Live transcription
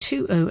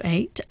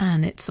208,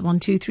 and it's the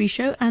 123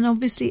 show. And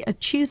obviously a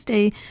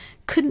Tuesday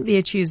couldn't be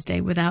a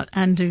Tuesday without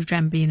Andrew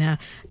Drambina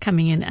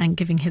coming in and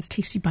giving his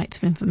tasty bites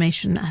of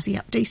information as he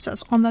updates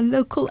us on the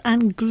local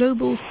and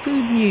global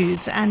food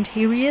news. And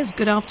here he is.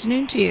 Good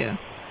afternoon to you.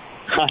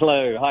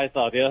 Hello. Hi,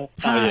 Sadia.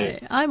 How are you?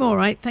 I'm all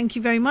right. Thank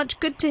you very much.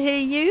 Good to hear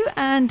you.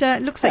 And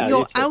it looks like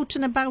you're out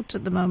and about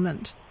at the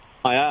moment.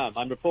 I am.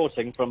 I'm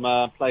reporting from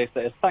a place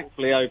that is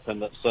thankfully open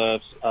that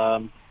serves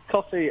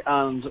coffee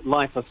and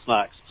lighter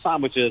snacks.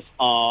 Sandwiches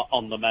are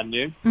on the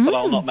menu, but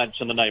I'll not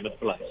mention the name of the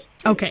place.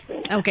 Okay.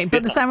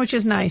 But the sandwich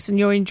is nice and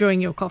you're enjoying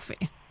your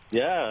coffee.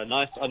 Yeah, a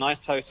nice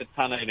toasted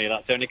panini.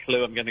 That's the only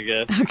clue I'm going to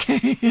give.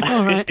 Okay,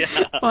 all right.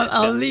 Well,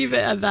 I'll leave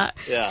it at that.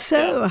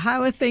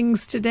 How are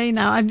things today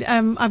now?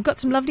 I've got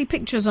some lovely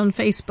pictures on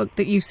Facebook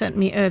that you sent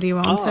me earlier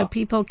on, so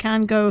people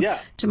can go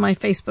to my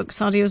Facebook,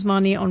 Sadia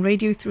Osmani on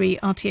Radio 3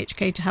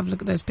 RTHK, to have a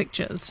look at those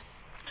pictures.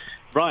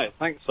 Right,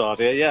 thanks,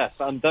 Sadia. Yes,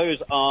 and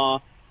those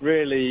are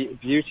really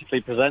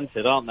beautifully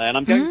presented, aren't they? And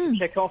I'm going to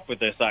kick off with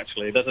this,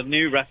 actually. There's a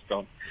new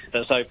restaurant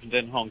that's opened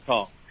in Hong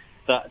Kong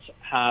that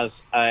has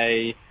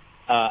a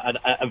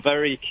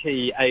very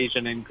key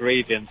Asian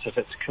ingredient at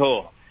its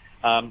core.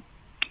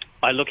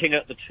 By looking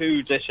at the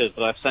two dishes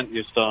that I've sent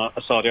you,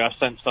 Sadia, I've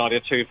sent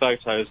Sadia two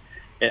photos.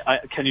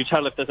 Can you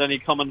tell if there's any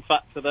common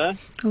factor there?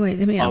 Oh,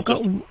 wait,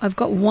 I've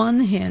got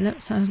one here.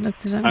 Let's have a look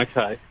at this.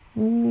 Okay.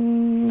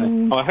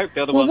 Oh, I hope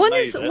the other one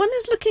is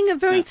looking a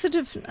very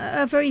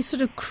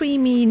sort of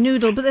creamy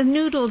noodle, but the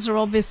noodles are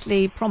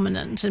obviously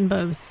prominent in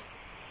both.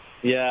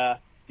 Yeah.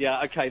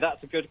 Okay,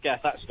 that's a good guess,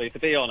 actually. To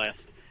be honest.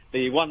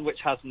 The one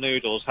which has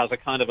noodles has a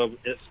kind of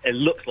it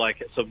looks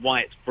like it's a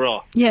white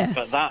broth.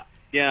 Yes. But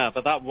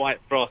that white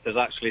broth is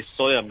actually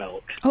soya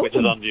milk, which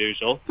is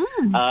unusual.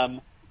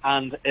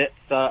 And it's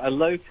a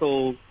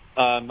local,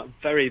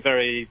 very,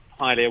 very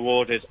highly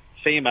awarded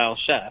female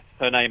chef.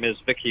 Her name is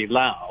Vicky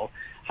Lau,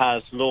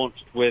 has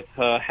launched with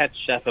her head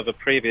chef of a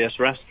previous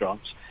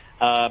restaurant,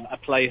 a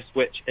place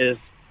which is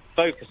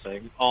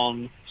focusing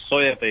on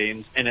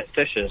soybeans in its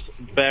dishes,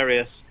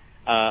 various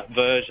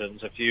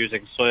versions of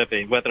using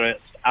soybean, whether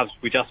it's, as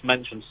we just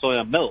mentioned,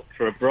 soya milk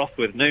for a broth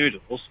with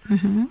noodles,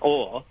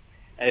 or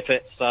if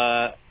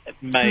it's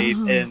made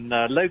in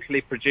locally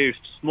produced,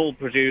 small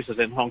producers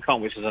in Hong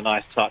Kong, which is a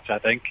nice touch, I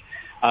think,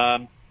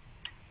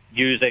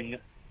 using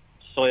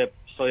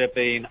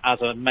soybean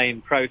as a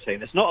main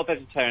protein. It's not a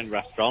vegetarian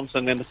restaurant,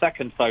 and in the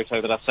second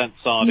photo that I sent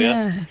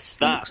Sadia,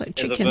 that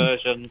like is a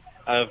version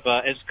of,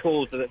 it's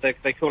called,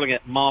 they're calling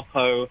it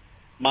Mapo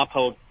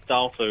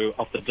Dalfu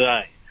of the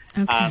day.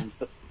 Okay. And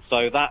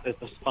so that is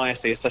the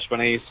spicy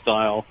Sichuanese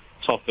style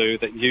tofu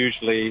that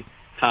usually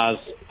has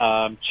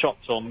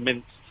chopped or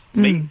minced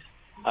meat.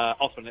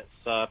 Often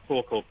it's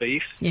pork or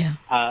beef. Yeah.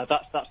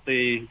 That's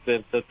the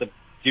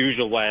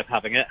usual way of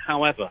having it.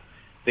 However,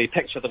 the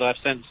picture that I've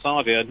sent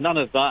Sadia, none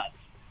of that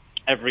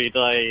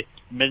everyday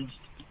minced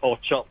or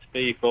chopped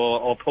beef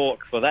or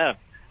pork for them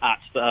at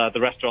the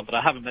restaurant that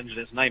I haven't mentioned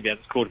its name yet.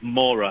 It's called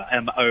Mora,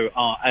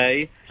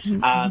 M-O-R-A,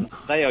 and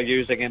they are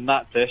using in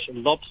that dish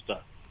lobster.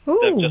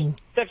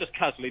 They've just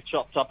casually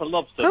chopped up a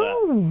lobster there,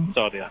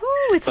 Sadia.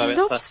 Oh, it's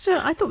lobster.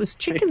 I thought it was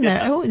chicken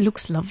there. Oh, it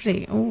looks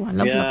lovely. Oh, I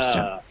love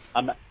lobster.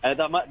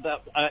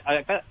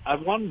 I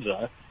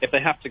wonder if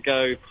they have to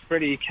go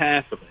pretty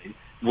carefully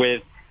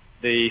with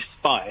the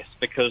spice,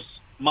 because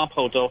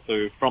Mapo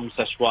Tofu from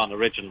Sichuan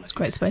originally, it's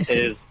quite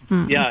spicy.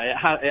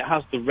 It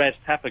has the red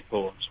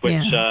peppercorns,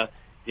 which are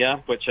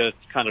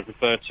kind of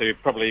referred to.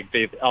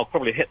 I'll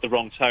probably hit the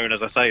wrong tone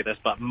as I say this,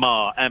 but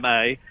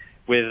M-A.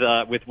 With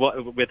a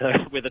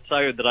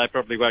tone that I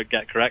probably won't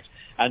get correct,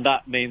 and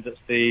that means it's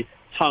the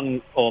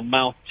tongue or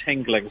mouth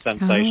tingling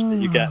sensation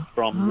that you get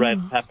from red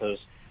peppers,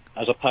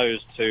 as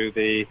opposed to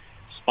the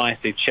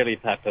spicy chili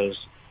peppers,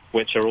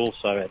 which are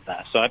also in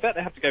there. So I bet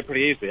they have to go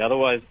pretty easily,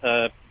 otherwise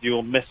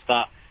you'll miss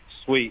that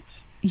sweet.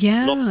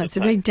 Yeah, it's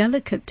a very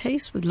delicate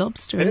taste with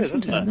lobster,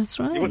 isn't it? That's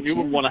right. You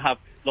wouldn't want to have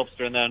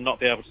lobster in there and not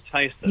be able to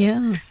taste it.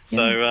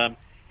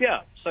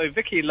 Yeah. So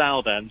Vicky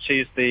Lau, then,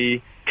 she's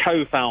the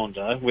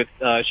co-founder with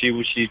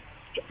she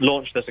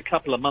launched this a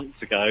couple of months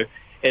ago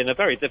in a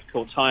very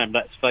difficult time,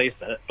 let's face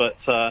it, but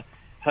her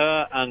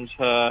and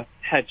her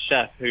head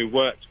chef, who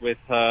worked with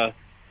her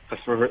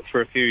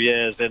for a few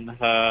years in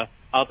her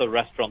other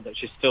restaurant that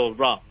she still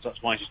runs,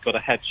 that's why she's got a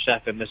head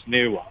chef in this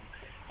new one,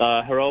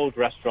 her old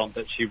restaurant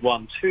that she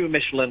won 2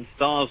 Michelin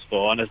stars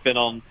for and has been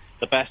on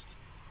the best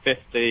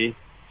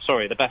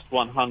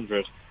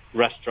 100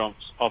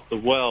 restaurants of the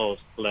world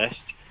list,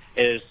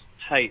 is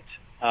Tate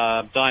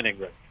Dining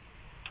Room,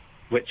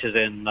 which is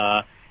in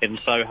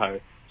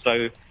Soho.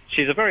 So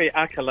she's a very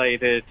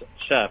accoladed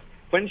chef.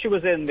 When she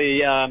was in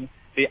the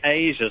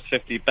Asia's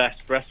 50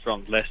 best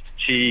restaurant list,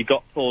 she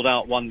got pulled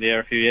out one year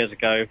a few years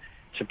ago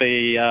to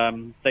be.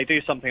 They do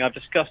something. I've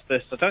discussed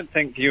this. I don't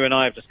think you and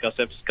I have discussed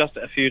it. I've discussed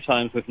it a few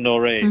times with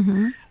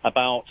Noreen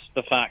about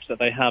the fact that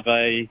they have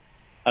an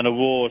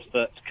award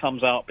that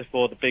comes out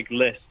before the big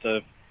list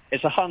of.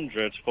 It's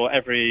 100 for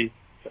every.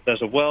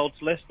 There's a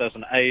world's list, there's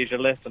an Asia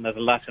list, and there's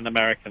a Latin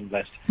American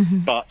list.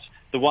 But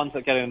the ones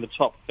that get in the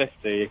top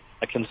 50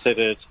 are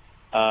considered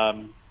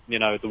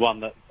the one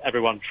that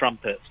everyone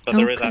trumpets, but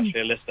there is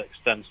actually a list that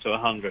extends to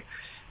 100.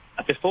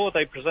 Before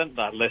they present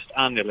that list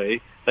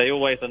annually, they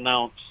always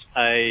announce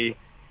a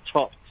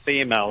top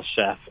female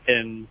chef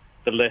in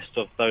the list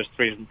of those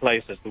 3 different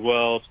places: the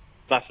world,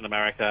 Latin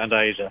America, and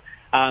Asia.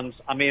 And,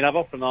 I mean, I've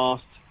often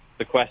asked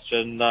the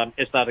question,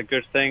 is that a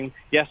good thing?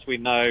 Yes, we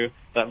know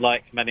that,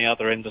 like many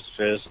other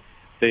industries,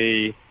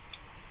 the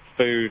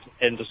food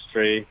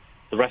industry,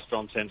 the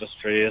restaurant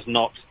industry is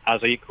not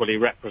as equally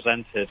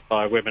represented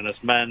by women as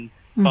men.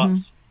 But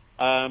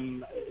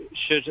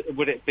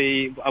would it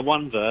be, I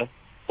wonder,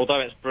 although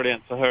it's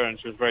brilliant for her and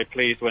she was very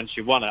pleased when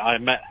she won it, I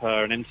met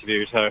her and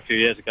interviewed her a few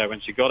years ago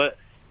when she got it,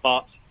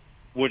 but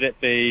would it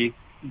be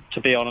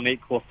to be on an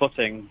equal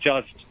footing,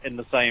 judged in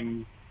the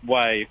same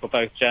way for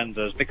both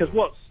genders? Because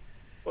what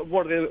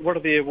are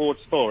the awards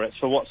for? It's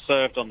for what's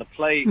served on the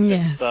plate.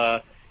 Yes.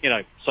 So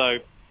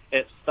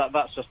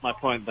that's just my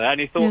point there.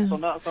 Any thoughts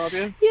on that,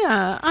 Sadia?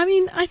 Yeah, I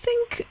mean, I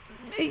think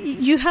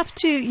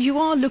you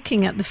are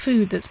looking at the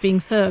food that's being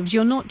served.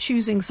 You're not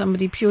choosing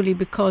somebody purely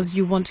because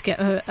you want to get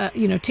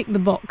tick the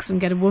box and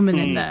get a woman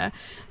in there.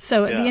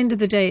 So at the end of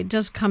the day, it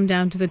does come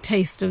down to the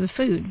taste of the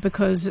food,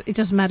 because it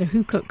doesn't matter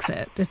who cooks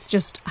it. It's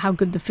just how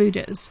good the food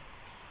is.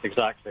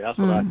 Exactly. That's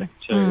what I think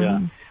too, yeah.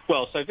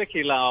 Well, so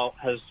Vicky Lau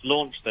has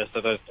launched this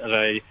at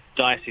a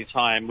dicey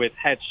time with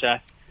head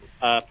chef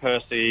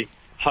Percy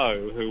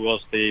Ho, who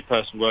was the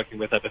person working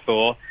with her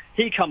before.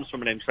 He comes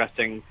from an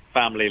interesting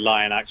family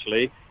line,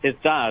 actually. His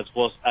dad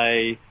was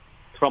a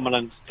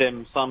prominent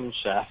dim sum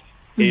chef.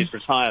 He's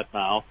retired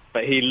now,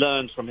 but he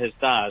learned from his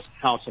dad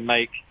how to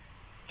make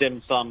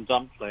dim sum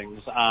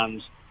dumplings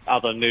and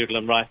other noodle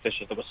and rice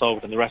dishes that were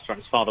sold in the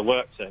restaurant his father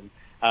worked in,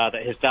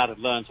 that his dad had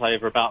learned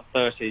over about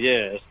 30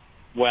 years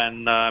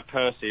when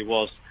Percy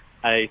was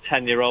a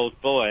 10-year-old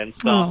boy and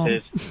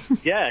started...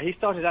 he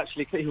started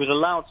actually... He was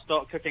allowed to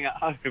start cooking at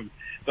home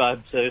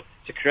to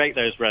create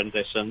those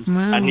renditions.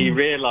 Wow. And he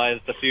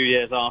realized a few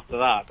years after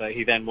that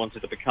he then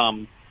wanted to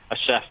become a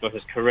chef for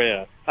his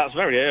career. That's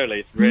very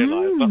early to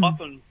realize, but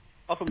often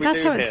we do hear that.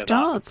 That's how it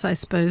starts, I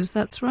suppose.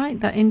 That's right.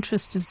 That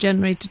interest is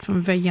generated from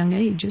a very young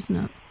age, isn't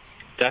it?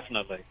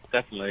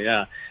 Definitely,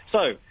 yeah.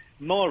 So,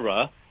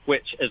 Mora,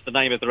 which is the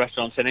name of the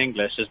restaurant in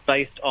English, is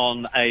based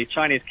on a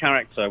Chinese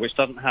character which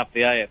doesn't have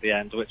the A at the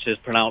end, which is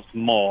pronounced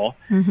mo,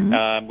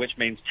 which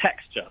means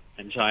texture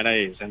in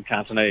Chinese, in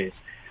Cantonese.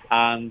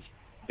 And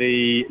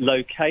the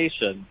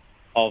location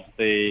of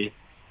the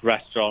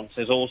restaurant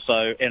is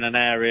also in an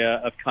area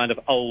of kind of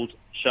old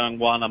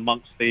Sheungwan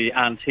amongst the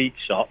antique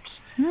shops.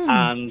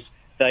 And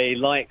they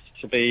liked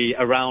to be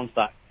around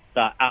that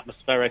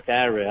atmospheric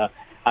area.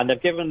 And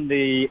they've given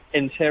the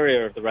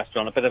interior of the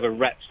restaurant a bit of a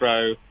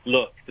retro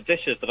look. The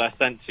dishes that I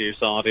sent to you,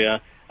 Sadia,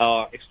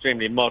 are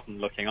extremely modern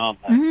looking, aren't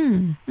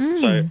they?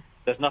 So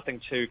there's nothing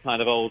too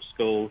kind of old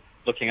school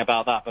looking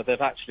about that, but they've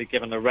actually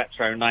given a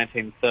retro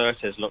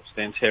 1930s look to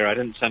the interior. I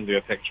didn't send you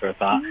a picture of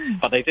that,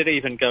 but they did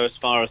even go as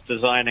far as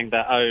designing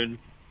their own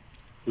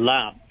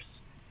lamps,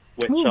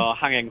 which are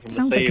hanging from the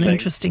ceiling. Sounds like an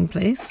interesting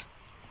place.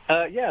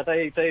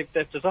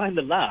 They've designed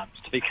the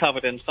lamps to be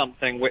covered in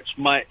something which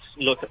might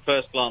look at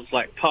first glance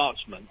like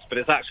parchment, but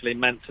it's actually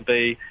meant to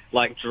be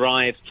like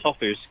dried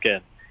tofu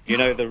skin. You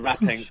know, the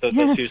wrapping that's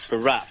used for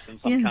wraps in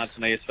some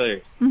Cantonese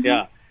food.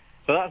 Yeah.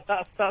 So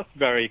that's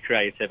very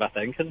creative, I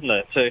think, isn't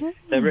it? So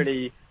they're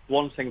really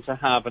wanting to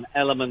have an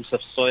element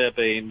of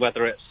soybean,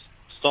 whether it's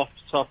soft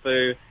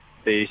tofu,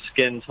 the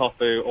skin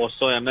tofu, or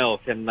soya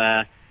milk in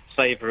their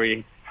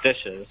savoury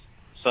dishes.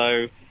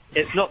 So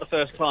it's not the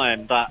first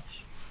time that...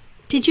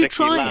 Did you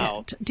try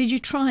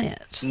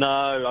it?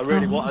 No, I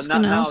really want.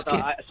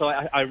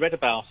 I read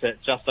about it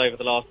just over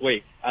the last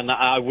week, and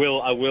I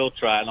will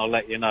try it, and I'll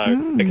let you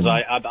know because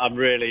I'm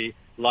really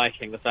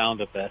liking the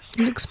sound of this.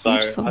 It looks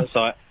beautiful.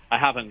 So I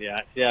haven't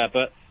yet,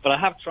 but I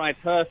have tried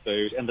her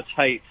food in the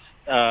Tate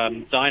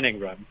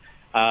dining room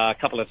a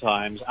couple of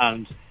times,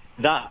 and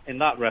in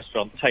that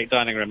restaurant, the Tate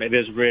dining room, it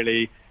is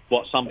really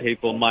what some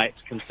people might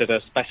consider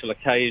special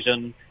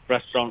occasion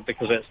restaurant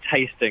because it's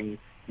tasting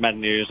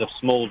menus of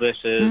small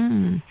dishes,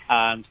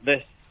 and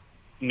this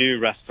new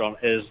restaurant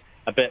is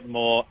a bit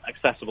more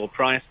accessible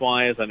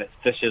price-wise, and its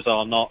dishes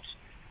are not...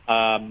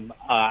 I'm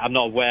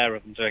not aware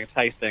of them doing a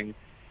tasting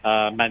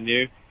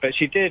menu, but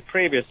she did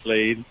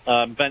previously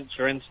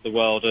venture into the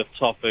world of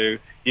tofu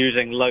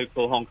using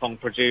local Hong Kong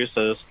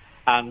producers,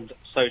 and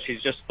so she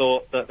just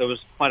thought that there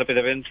was quite a bit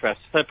of interest.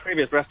 Her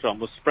previous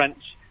restaurant was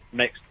French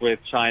mixed with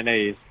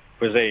Chinese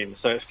cuisine,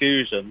 so it's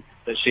fusion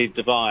that she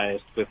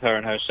devised with her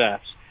and her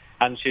chefs.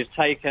 And she's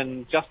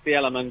taken just the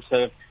element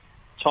of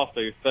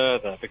tofu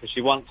further because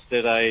she once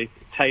did a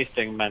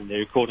tasting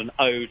menu called an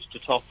Ode to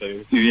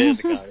Tofu a few years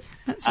ago.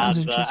 That sounds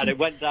interesting. And it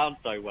went down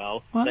so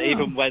well that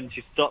even when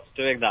she stopped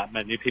doing that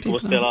menu, people were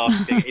still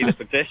asking either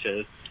for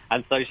dishes.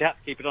 And so she had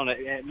to keep it on.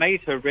 It made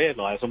her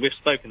realise, and we've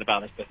spoken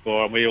about this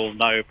before, and we all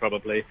know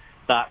probably,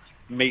 that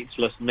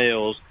meatless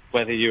meals,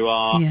 whether you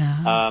are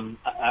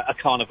a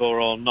carnivore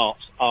or not,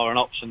 are an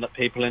option that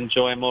people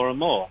enjoy more and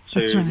more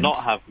to not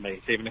have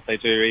meat, even if they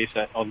do eat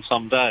it on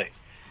some days.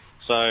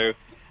 So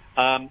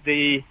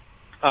the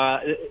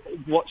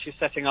what she's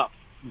setting up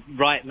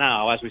right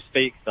now, as we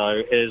speak,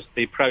 though, is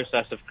the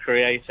process of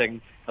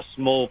creating a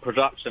small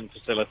production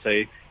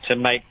facility to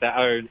make their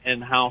own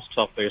in-house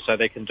tofu, so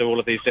they can do all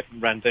of these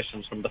different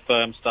renditions, from the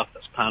firm stuff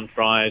that's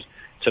pan-fried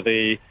to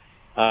the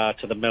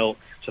milk,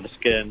 to the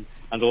skin,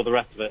 and all the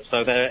rest of it.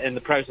 So they're in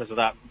the process of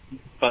that,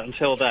 but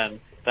until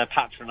then, they're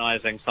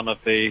patronising some of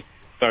the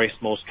very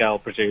small-scale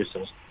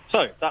producers.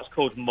 So that's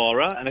called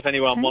Mora, and if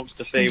anyone wants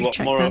to see what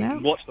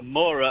the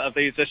Mora of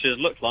these dishes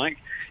look like,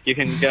 you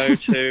can go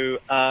to,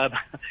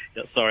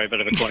 sorry, a bit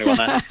of a corny one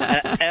there,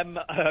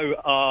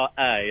 MORA,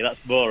 that's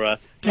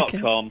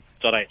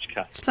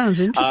mora.com.hk. Sounds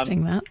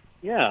interesting, that.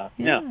 Yeah.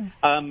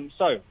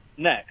 So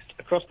next,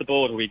 across the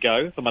border we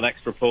go for my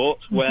next report,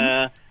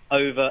 where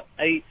over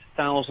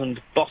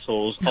 8,000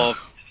 bottles of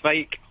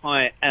fake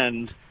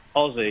high-end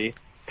Aussie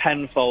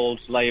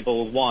Penfolds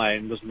labelled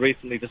wine was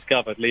recently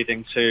discovered,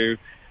 leading to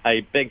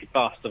a big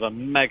bust of a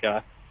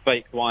mega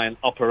fake wine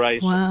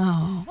operation.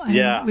 Wow.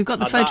 Yeah. We've got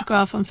the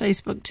photograph on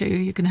Facebook too.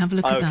 You can have a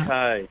look at that.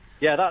 Okay.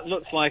 Yeah, that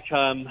looks like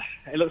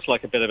it looks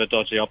like a bit of a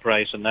dodgy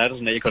operation there,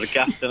 doesn't it? You've got a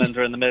gas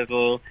cylinder in the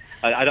middle.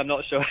 I'm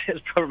not sure.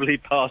 It's probably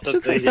part of it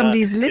looks like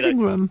somebody's living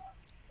room.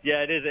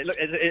 Yeah, it is.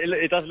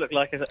 It does look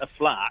like a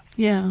flat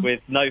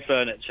with no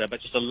furniture,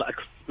 but just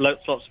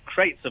lots of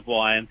crates of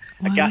wine,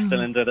 a gas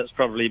cylinder that's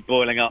probably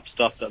boiling up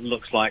stuff that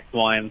looks like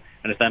wine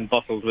and is then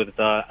bottled with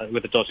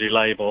a dodgy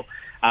label.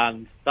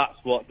 And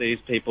that's what these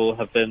people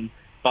have been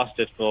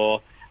busted for.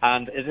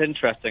 And it's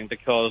interesting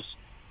because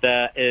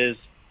there is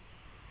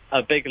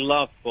a big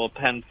love for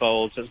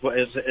Penfolds.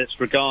 It's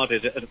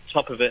regarded at the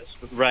top of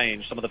its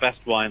range, some of the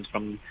best wines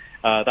from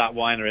that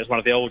winery. It's one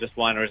of the oldest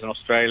wineries in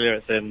Australia.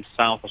 It's in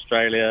South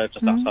Australia,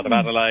 just outside of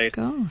Adelaide.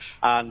 Gosh.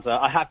 And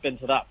I have been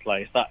to that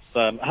place.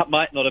 I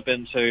might not have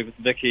been to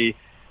Vicky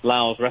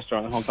Lau's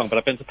restaurant in Hong Kong, but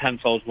I've been to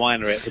Penfolds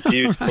Winery. It's a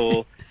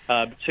beautiful,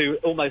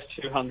 almost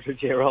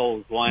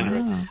 200-year-old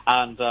winery. Wow.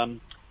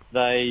 And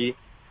they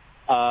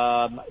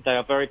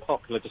are very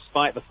popular,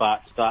 despite the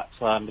fact that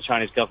the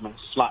Chinese government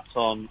slapped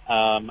on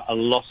a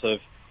lot of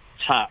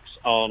tax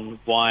on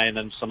wine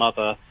and some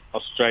other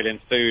Australian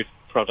food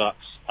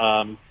products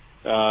in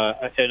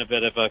a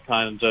bit of a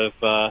kind of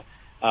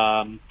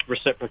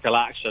reciprocal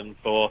action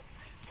for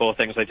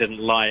things they didn't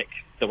like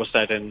that were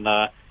said in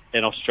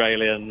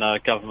Australian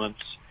government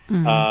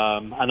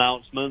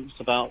announcements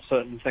about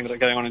certain things that are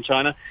going on in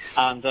China.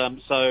 And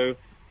so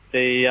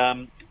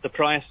the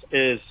price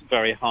is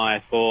very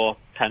high for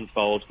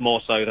Penfolds,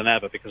 more so than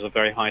ever because of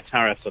very high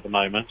tariffs at the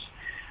moment.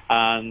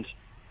 And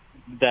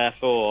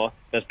therefore,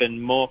 there's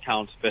been more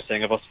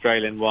counterfeiting of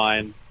Australian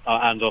wine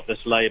and of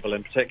this label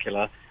in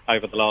particular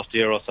over the last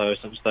year or so,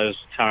 since those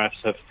tariffs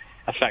have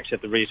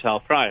affected the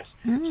retail price.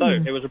 So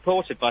it was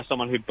reported by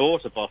someone who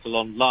bought a bottle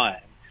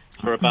online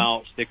for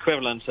about the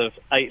equivalent of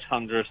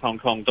 800 Hong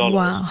Kong dollars.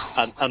 Wow.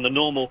 And the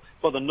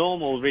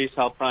normal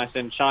retail price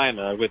in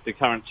China with the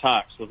current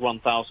tax was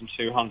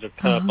 1,200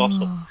 per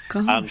bottle.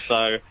 Gosh. And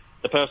so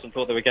the person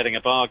thought they were getting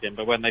a bargain,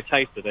 but when they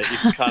tasted it, you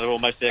can kind of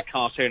almost see a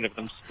cartoon of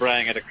them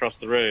spraying it across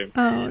the room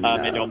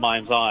in your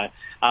mind's eye.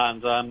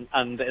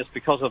 And it's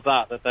because of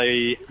that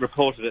they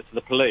reported it to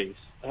the police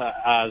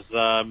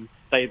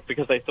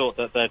because they thought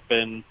that they'd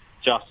been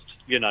just,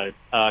 they've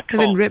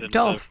been ripped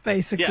off,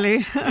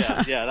 basically.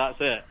 Yeah, that's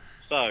it.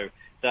 So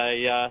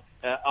they,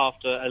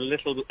 after a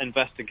little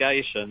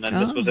investigation, and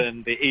this was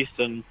in the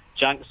eastern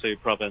Jiangsu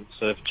province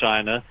of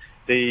China,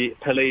 the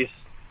police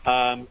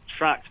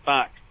tracked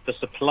back the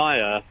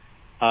supplier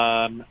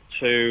to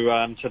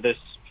this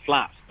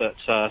flat that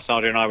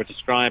Sadia and I were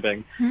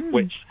describing,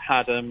 which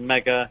had a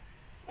mega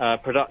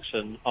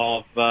production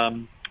of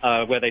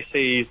where they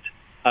seized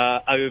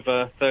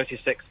over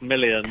 36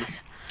 million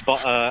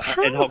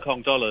in Hong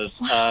Kong dollars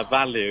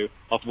value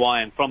of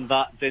wine from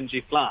that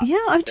dingy flat. Yeah,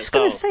 I was just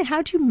going to say,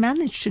 how do you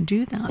manage to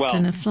do that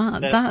in a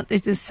flat? That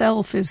it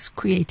itself is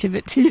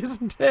creativity,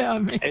 isn't it? I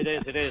mean,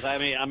 it is. I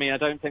mean, I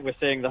don't think we're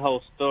seeing the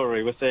whole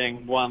story. We're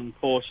seeing one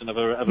portion of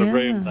a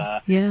room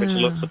there, which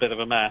looks a bit of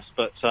a mess,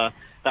 but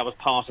that was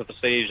part of the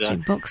seizure. So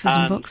boxes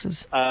and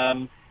boxes.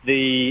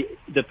 The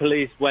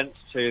police went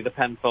to the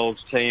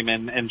Penfolds team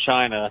in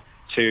China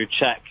to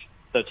check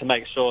to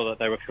make sure that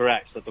they were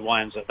correct, that the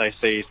wines that they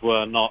seized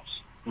were not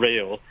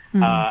real.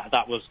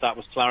 That was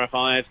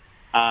clarified,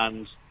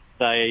 and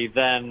they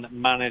then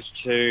managed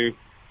to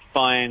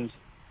find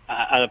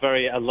a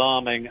very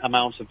alarming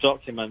amount of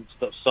documents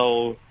that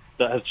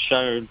had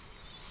shown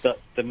that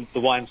the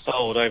wine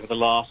sold over the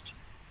last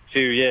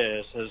few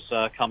years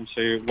has come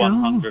to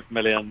 100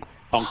 million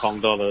Hong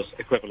Kong dollars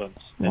equivalent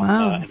in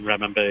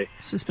renminbi.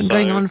 So it's been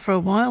going on for a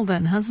while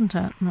then, hasn't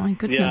it? My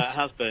goodness. Yeah, it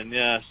has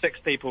been, 6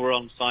 people were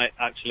on site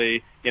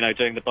actually,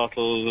 doing the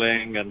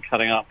bottling and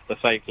cutting up the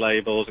fake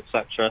labels,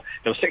 etc.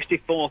 There were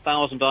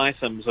 64,000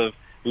 items of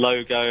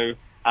logo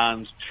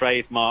and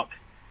trademark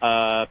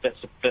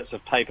bits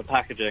of paper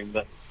packaging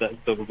that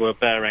were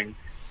bearing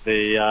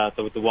the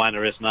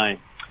winery's name.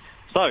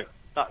 So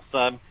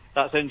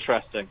that's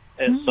interesting.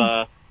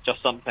 It's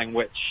just something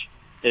which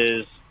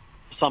is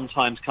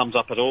sometimes comes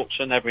up at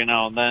auction every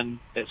now and then.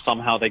 It's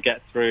somehow they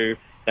get through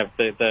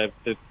the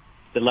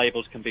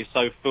labels can be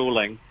so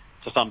fooling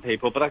to some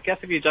people. But I guess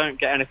if you don't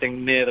get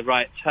anything near the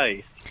right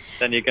taste,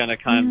 then you're going to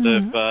kind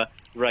of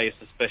raise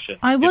suspicion.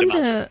 I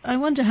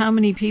wonder how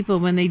many people,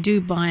 when they do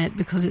buy it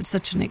because it's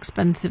such an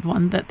expensive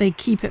one, that they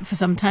keep it for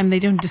some time. They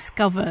don't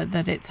discover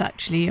that it's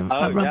actually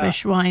a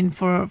rubbish wine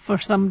for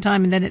some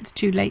time, and then it's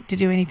too late to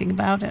do anything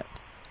about it.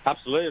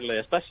 Absolutely,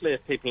 especially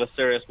if people are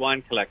serious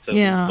wine collectors,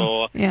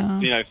 or for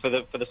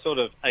the sort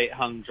of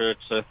 800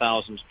 to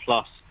 1,000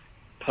 plus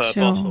per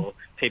bottle,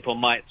 people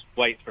might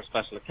wait for a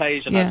special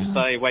occasion, as you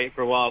say, wait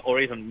for a while, or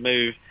even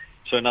move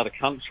to another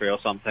country or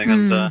something,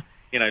 and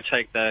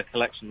take their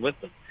collection with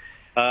them.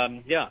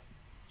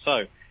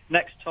 So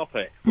next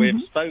topic,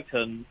 we've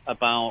spoken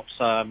about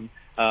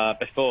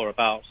before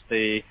about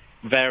the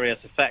various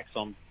effects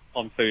on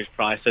food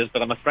prices,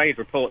 but I'm afraid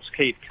reports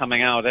keep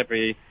coming out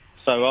every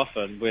so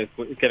often with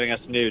giving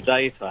us new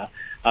data.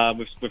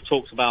 We've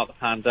talked about the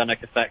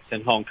pandemic effects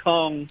in Hong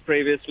Kong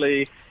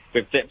previously.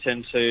 We've dipped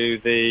into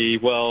the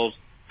world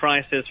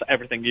prices for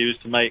everything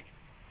used to make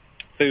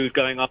food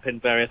going up in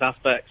various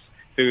aspects,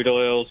 food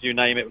oils, you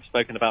name it. We've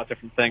spoken about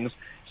different things.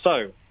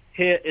 So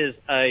here is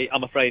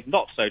I'm afraid,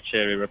 not so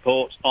cheery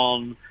report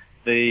on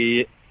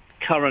how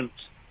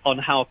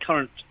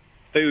current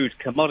food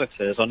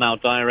commodities are now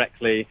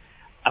directly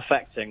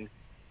affecting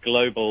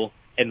global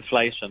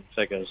inflation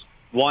figures.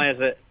 Why is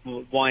it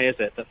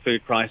that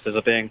food prices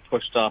are being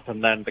pushed up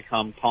and then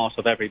become part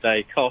of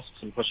everyday costs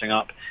and pushing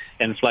up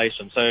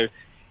inflation? So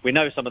we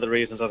know some of the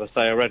reasons, as I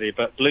say already,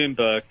 but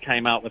Bloomberg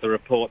came out with a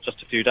report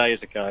just a few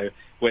days ago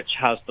which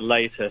has the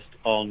latest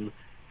on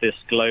this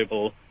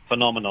global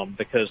phenomenon,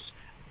 because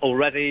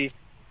already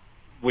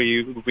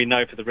we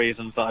know, for the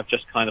reasons that I've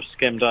just kind of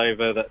skimmed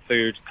over, that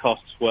food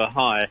costs were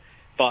high,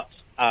 but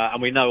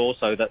and we know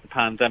also that the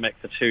pandemic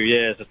for 2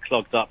 years has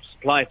clogged up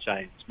supply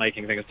chains,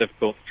 making things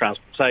difficult for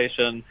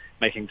transportation,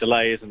 making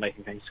delays and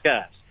making things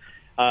scarce.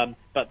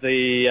 But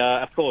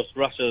of course,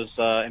 Russia's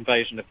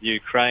invasion of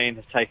Ukraine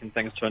has taken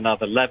things to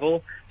another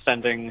level,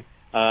 sending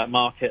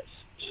markets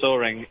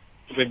soaring.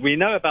 We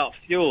know about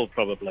fuel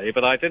probably,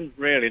 but I didn't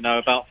really know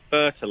about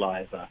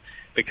fertilizer,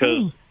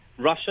 because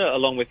Russia,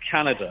 along with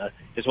Canada,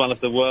 is one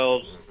of the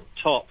world's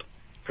top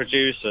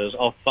producers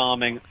of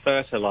farming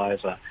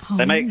fertilizer.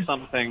 They make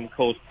something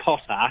called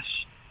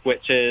potash,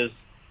 which is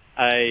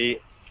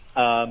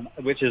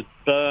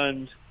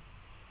burned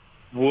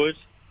wood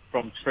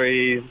from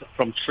tree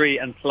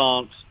and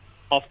plant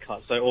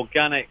offcuts, so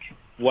organic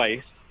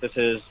waste that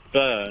is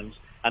burned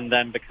and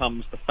then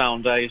becomes the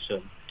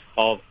foundation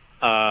of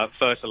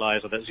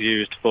fertilizer that's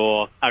used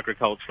for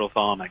agricultural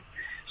farming.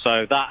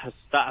 So that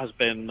has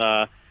been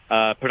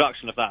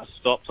production of that has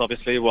stopped,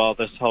 obviously, while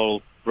this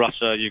whole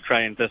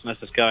Russia-Ukraine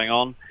business is going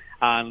on,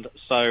 and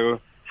so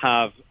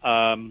have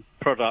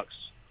products.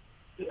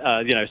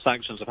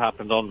 Sanctions have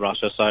happened on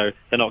Russia, so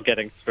they're not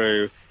getting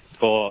through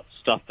for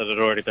stuff that had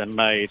already been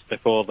made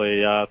before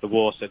the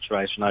war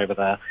situation over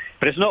there.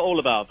 But it's not all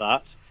about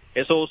that.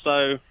 It's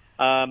also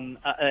the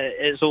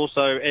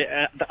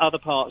other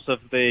parts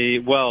of the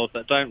world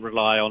that don't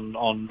rely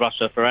on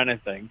Russia for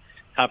anything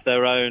have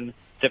their own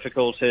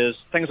difficulties.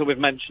 Things that we've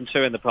mentioned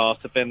too in the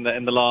past have been that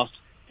in the last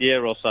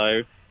year or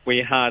so we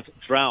had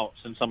droughts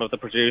in some of the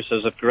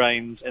producers of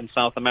grains in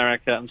South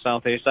America and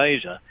Southeast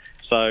Asia.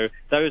 So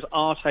those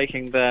are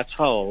taking their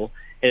toll.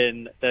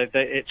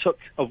 It took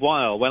a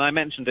while. When I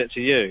mentioned it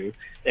to you,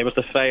 it was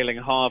the failing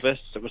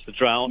harvests, it was the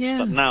droughts,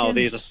 but now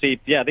these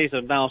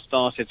have now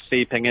started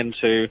seeping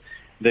into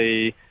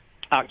the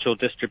actual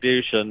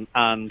distribution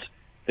and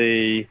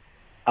the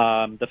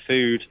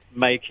food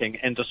making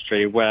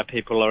industry, where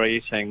people are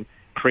eating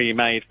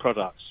pre-made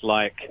products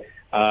like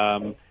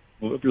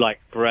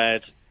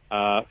bread,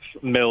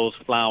 milled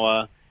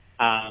flour,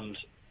 and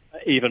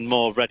even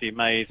more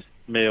ready-made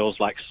meals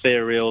like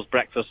cereals,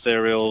 breakfast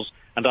cereals,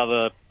 and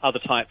other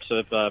types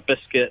of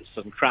biscuits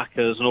and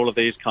crackers and all of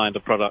these kind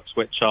of products,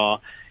 which are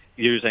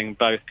using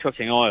both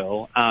cooking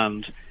oil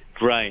and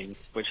grain,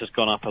 which has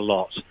gone up a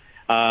lot.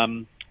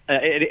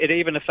 It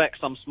even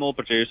affects some small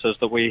producers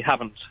that we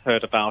haven't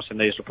heard about in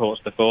these reports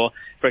before.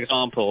 For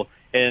example,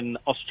 in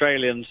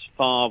Australia's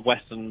far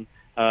western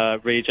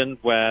region,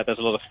 where there's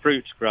a lot of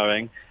fruit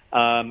growing,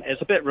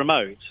 it's a bit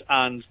remote,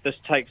 and this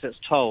takes its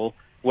toll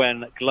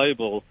when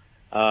global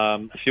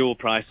fuel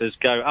prices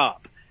go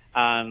up,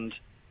 and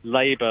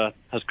labour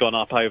has gone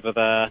up over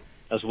there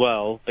as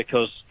well,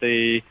 because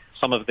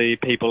some of the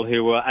people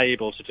who were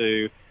able to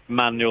do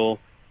manual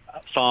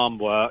farm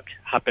work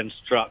have been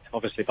struck,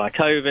 obviously, by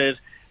COVID,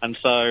 and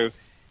so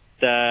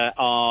there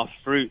are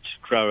fruit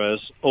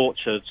growers,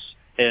 orchards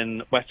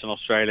in Western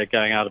Australia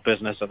going out of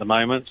business at the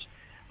moment.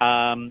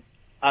 As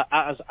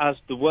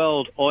the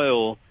world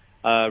oil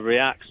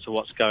reacts to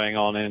what's going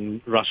on in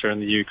Russia and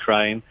the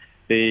Ukraine,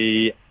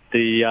 the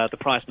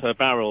price per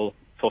barrel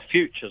for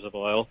futures of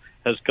oil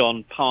has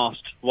gone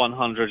past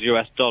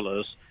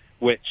 $100,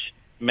 which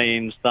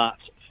means that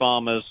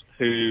farmers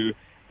who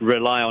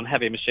rely on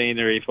heavy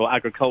machinery for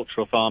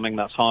agricultural farming,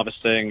 that's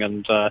harvesting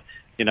and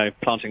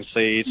planting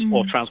seeds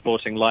or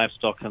transporting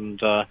livestock and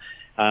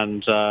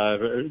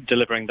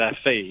delivering their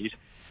feed,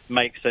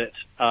 makes it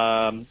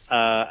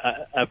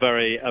a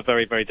very,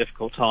 very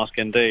difficult task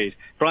indeed.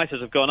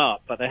 Prices have gone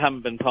up, but they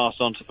haven't been passed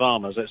on to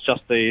farmers. It's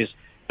just these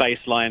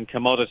baseline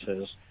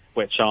commodities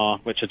which are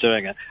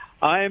doing it.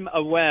 I'm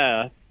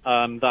aware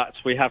that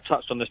we have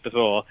touched on this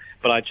before,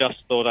 but I just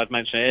thought I'd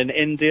mention it. In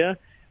India,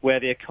 where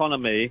the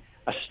economy,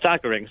 a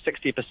staggering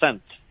 60%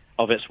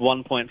 of its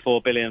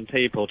 1.4 billion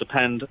people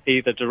depend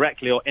either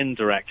directly or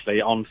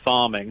indirectly on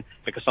farming,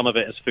 because some of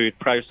it is food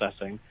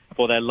processing,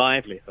 for their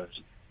livelihood,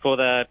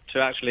 to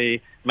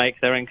actually make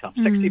their income.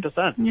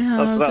 60%.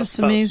 Yeah, that's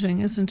amazing,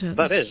 isn't it?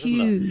 That is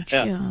huge.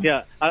 Isn't it?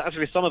 Yeah.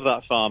 Actually, some of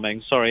that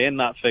farming, in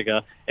that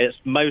figure, it's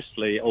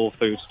mostly all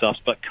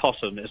foodstuffs, but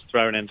cotton is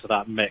thrown into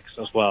that mix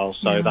as well.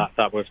 So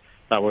that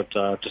would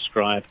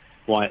describe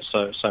why it's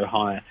so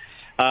high.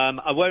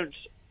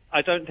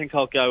 I don't think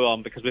I'll go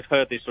on because we've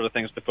heard these sort of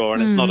things before,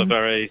 and it's not a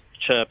very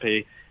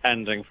chirpy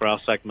ending for our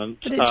segment.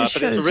 But it just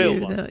shows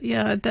you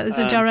that, there's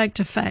a direct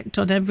effect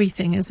on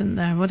everything, isn't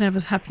there?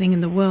 Whatever's happening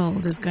in the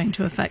world is going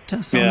to affect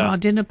us on our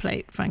dinner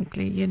plate,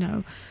 frankly,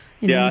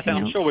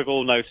 I'm sure we've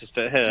all noticed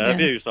it here. Yes.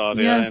 Views are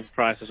the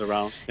prices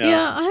around.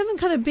 Yeah, I haven't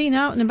kind of been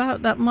out and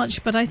about that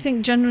much, but I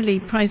think generally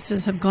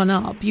prices have gone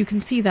up. You can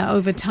see that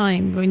over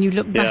time. When you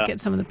look back at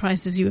some of the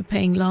prices you were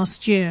paying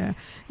last year,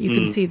 you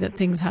can see that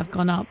things have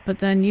gone up. But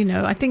then,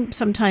 I think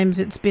sometimes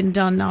it's been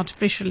done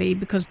artificially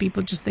because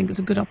people just think it's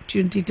a good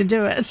opportunity to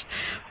do it.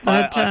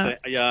 But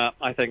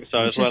I think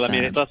so as well. I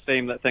mean, it does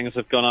seem that things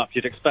have gone up.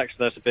 You'd expect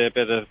there to be a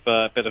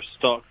bit of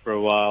stock for a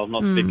while,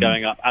 not to be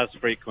going up as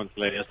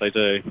frequently as they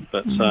do.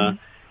 But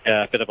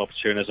a bit of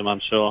opportunism, I'm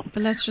sure.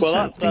 But let's just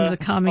hope things are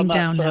calming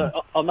down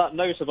now. On that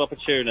note of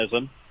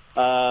opportunism,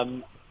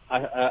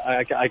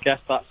 I guess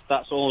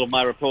that's all of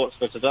my reports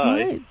for today. All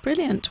right,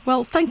 brilliant.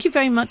 Well, thank you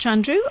very much,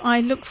 Andrew.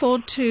 I look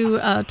forward to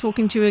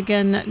talking to you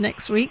again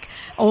next week,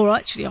 or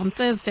actually on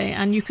Thursday,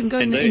 and you can go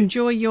and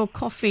enjoy your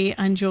coffee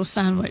and your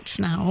sandwich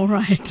now. All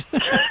right.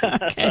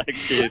 Okay.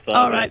 Thank you,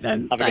 all right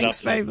then.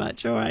 Thanks very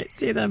much. All right.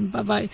 See you then. Bye-bye.